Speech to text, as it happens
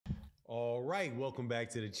All right, welcome back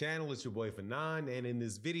to the channel. It's your boy Fanon, and in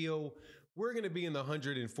this video, we're going to be in the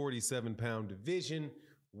 147-pound division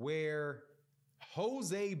where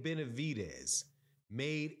Jose Benevidez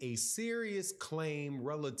made a serious claim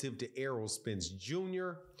relative to Errol Spence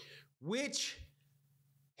Jr., which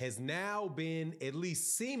has now been, at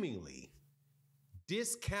least seemingly,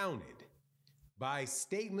 discounted by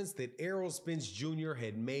statements that Errol Spence Jr.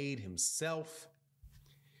 had made himself.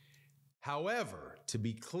 However, to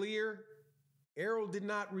be clear, Errol did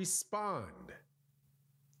not respond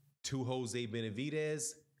to Jose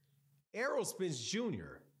Benevidez. Errol Spence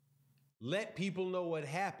Jr. let people know what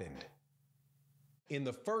happened in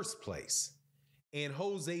the first place. And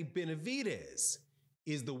Jose Benevidez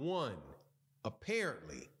is the one,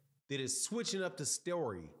 apparently, that is switching up the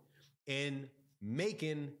story and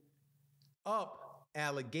making up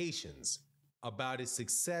allegations about his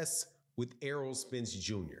success with Errol Spence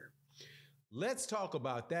Jr. Let's talk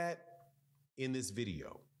about that in this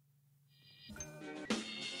video.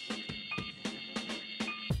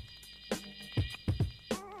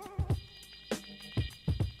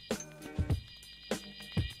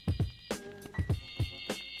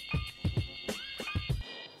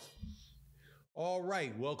 All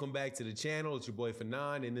right, welcome back to the channel. It's your boy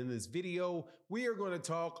Fanon, and in this video, we are going to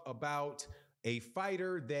talk about a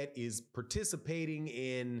fighter that is participating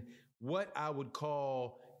in what I would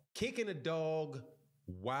call kicking a dog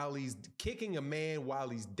while he's kicking a man while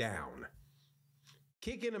he's down.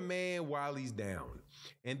 Kicking a man while he's down.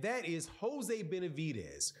 And that is Jose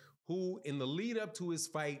Benevidez, who in the lead up to his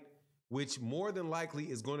fight, which more than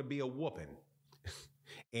likely is going to be a whooping,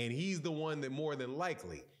 and he's the one that more than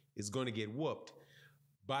likely is going to get whooped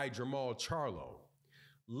by Jermall Charlo,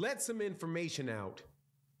 let some information out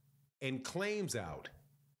and claims out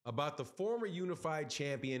about the former unified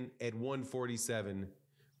champion at 147,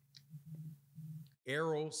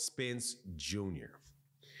 Errol Spence Jr.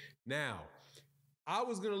 Now, I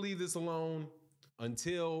was going to leave this alone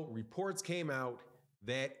until reports came out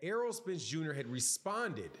that Errol Spence Jr. had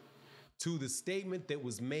responded to the statement that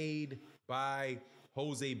was made by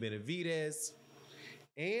Jose Benevidez.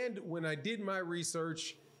 And when I did my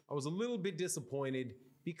research, I was a little bit disappointed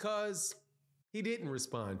because he didn't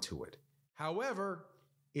respond to it. However,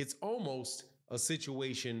 it's almost a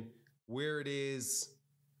situation where it is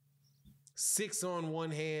 6 on one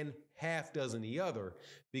hand, half dozen the other,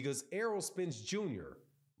 because Errol Spence Jr.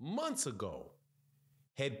 months ago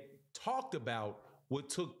had talked about what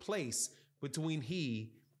took place between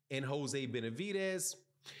he and Jose Benevidez.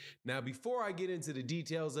 Now, before I get into the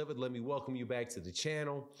details of it, let me welcome you back to the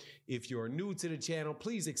channel. If you're new to the channel,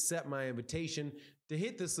 please accept my invitation to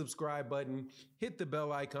hit the subscribe button, hit the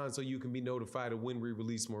bell icon so you can be notified of when we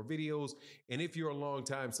release more videos. And if you're a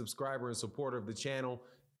longtime subscriber and supporter of the channel,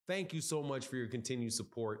 thank you so much for your continued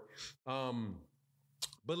support.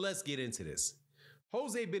 But let's get into this.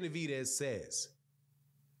 Jose Benevidez says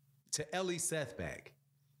to Ellie Sethbag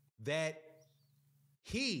that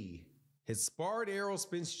he has sparred Errol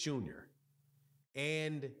Spence Jr.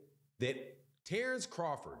 and that Terrence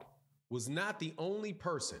Crawford was not the only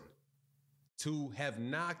person to have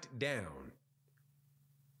knocked down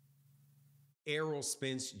Errol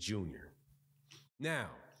Spence Jr. Now,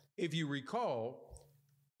 if you recall,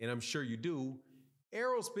 and I'm sure you do,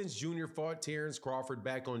 Errol Spence Jr. fought Terrence Crawford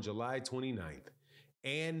back on July 29th,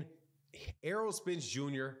 and Errol Spence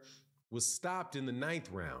Jr. was stopped in the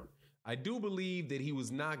 9th round. I do believe that he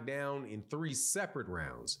was knocked down in 3 separate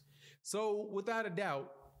rounds. So without a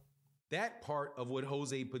doubt, that part of what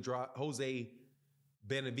Jose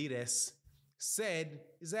Benevidez said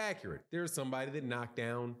is accurate. There's somebody that knocked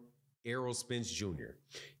down Errol Spence Jr.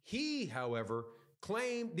 He, however,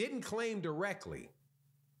 didn't claim directly,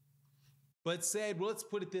 but said, well, let's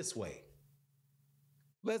put it this way.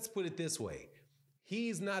 Let's put it this way.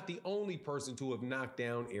 He's not the only person to have knocked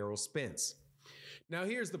down Errol Spence. Now,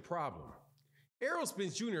 here's the problem. Errol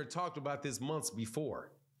Spence Jr. talked about this months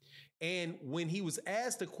before. And when he was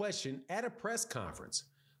asked a question at a press conference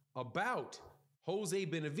about Jose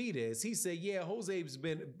Benevidez, he said, yeah, Jose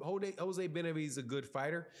Benevidez is a good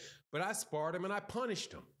fighter, but I sparred him and I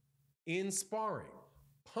punished him in sparring.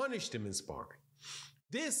 Punished him in sparring.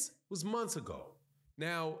 This was months ago.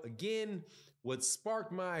 Now, again, what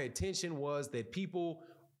sparked my attention was that people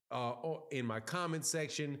in my comment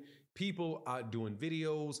section, people doing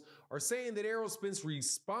videos are saying that Errol Spence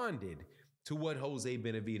responded to what Jose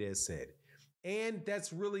Benevidez said. And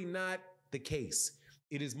that's really not the case.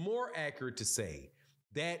 It is more accurate to say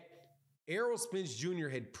that Errol Spence Jr.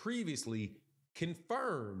 had previously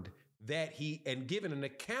confirmed that he and given an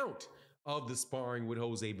account of the sparring with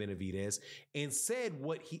Jose Benevidez and said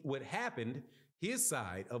what happened. his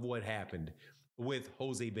side of what happened with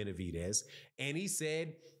Jose Benevidez, and he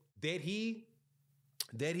said that he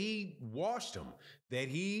washed him, that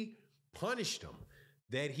he punished him,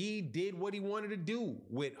 that he did what he wanted to do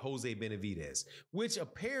with Jose Benevidez, which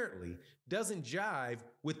apparently doesn't jive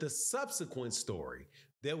with the subsequent story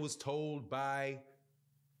that was told by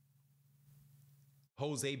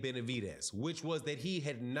Jose Benevidez, which was that he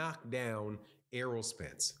had knocked down Errol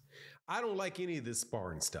Spence. I don't like any of this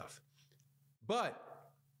sparring stuff. But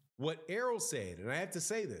what Errol said, and I have to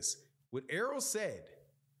say this, what Errol said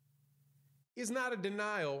is not a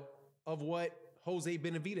denial of what Jose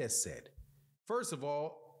Benevidez said. First of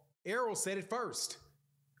all, Errol said it first,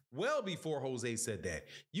 well before Jose said that.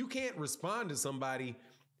 You can't respond to somebody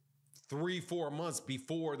 3-4 months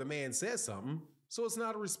before the man says something, so it's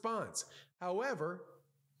not a response. However,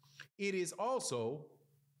 it is also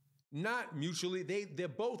not mutually, they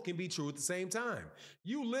both can be true at the same time.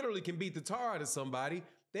 You literally can beat the tar out of somebody.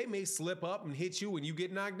 They may slip up and hit you and you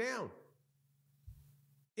get knocked down.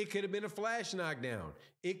 It could have been a flash knockdown.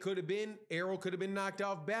 It could have been, Errol could have been knocked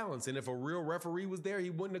off balance. And if a real referee was there, he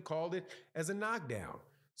wouldn't have called it as a knockdown.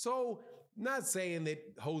 So not saying that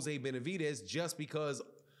Jose Benevidez, just because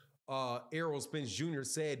Errol Spence Jr.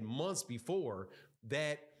 said months before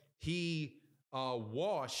that he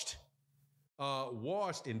washed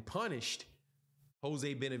and punished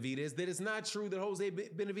Jose Benevidez, that it's not true that Jose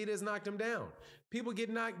Benevidez knocked him down. People get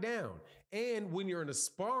knocked down. And when you're in a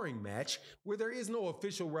sparring match where there is no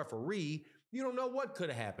official referee, you don't know what could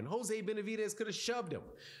have happened. Jose Benevidez could have shoved him,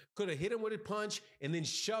 could have hit him with a punch and then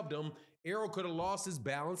shoved him. Errol could have lost his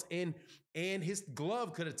balance and his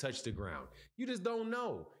glove could have touched the ground. You just don't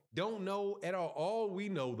know. Don't know at all. All we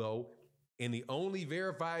know, though, and the only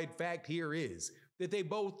verified fact here is that they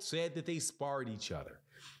both said that they sparred each other.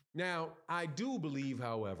 Now, I do believe,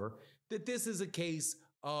 however, that this is a case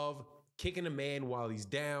of kicking a man while he's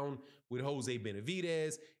down with Jose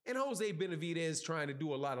Benevidez, and Jose Benevidez trying to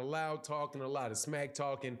do a lot of loud talking, a lot of smack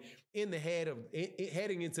talking in the head of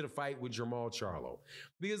heading into the fight with Jermall Charlo.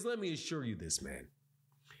 Because let me assure you this, man.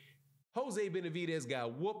 Jose Benevidez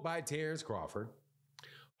got whooped by Terrence Crawford.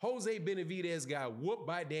 Jose Benevidez got whooped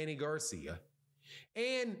by Danny Garcia.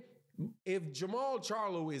 And if Jermall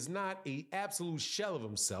Charlo is not an absolute shell of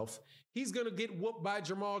himself, he's going to get whooped by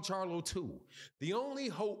Jermall Charlo too. The only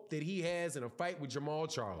hope that he has in a fight with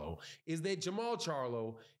Jermall Charlo is that Jermall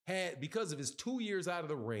Charlo had, because of his 2 years out of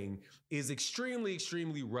the ring, is extremely,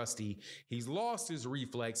 extremely rusty. He's lost his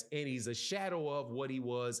reflex and he's a shadow of what he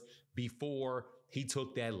was before he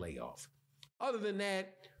took that layoff. Other than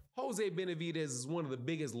that, Jose Benevidez is one of the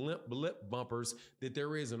biggest lip bumpers that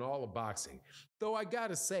there is in all of boxing. Though I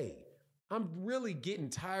gotta say, I'm really getting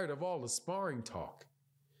tired of all the sparring talk.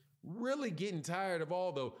 Really getting tired of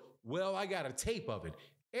all the, well, I got a tape of it.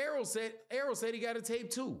 Errol said he got a tape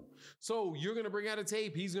too. So you're gonna bring out a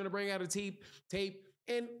tape, he's gonna bring out a tape,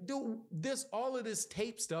 and do this, all of this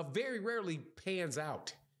tape stuff very rarely pans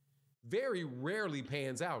out. Very rarely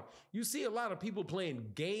pans out. You see a lot of people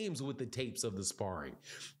playing games with the tapes of the sparring.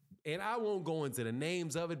 And I won't go into the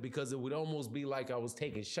names of it because it would almost be like I was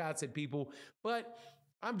taking shots at people. But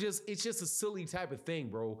it's just a silly type of thing,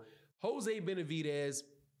 bro. Jose Benevidez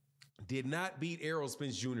did not beat Errol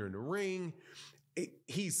Spence Jr. in the ring.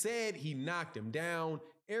 He said he knocked him down.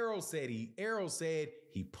 Errol said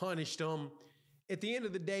he punished him. At the end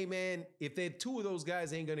of the day, man, if that two of those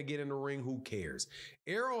guys ain't going to get in the ring, who cares?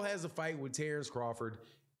 Errol has a fight with Terrence Crawford.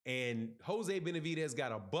 And Jose Benevidez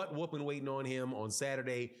got a butt whooping waiting on him on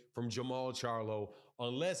Saturday from Jermall Charlo,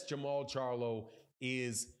 unless Jermall Charlo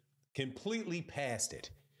is completely past it.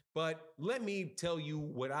 But let me tell you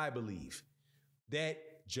what I believe.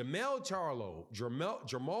 That Jermall Charlo,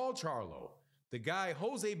 the guy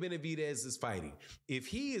Jose Benevidez is fighting, if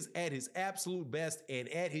he is at his absolute best and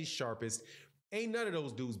at his sharpest, ain't none of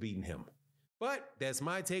those dudes beating him. But that's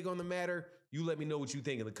my take on the matter. You let me know what you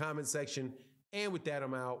think in the comment section. And with that,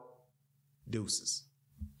 I'm out. Deuces.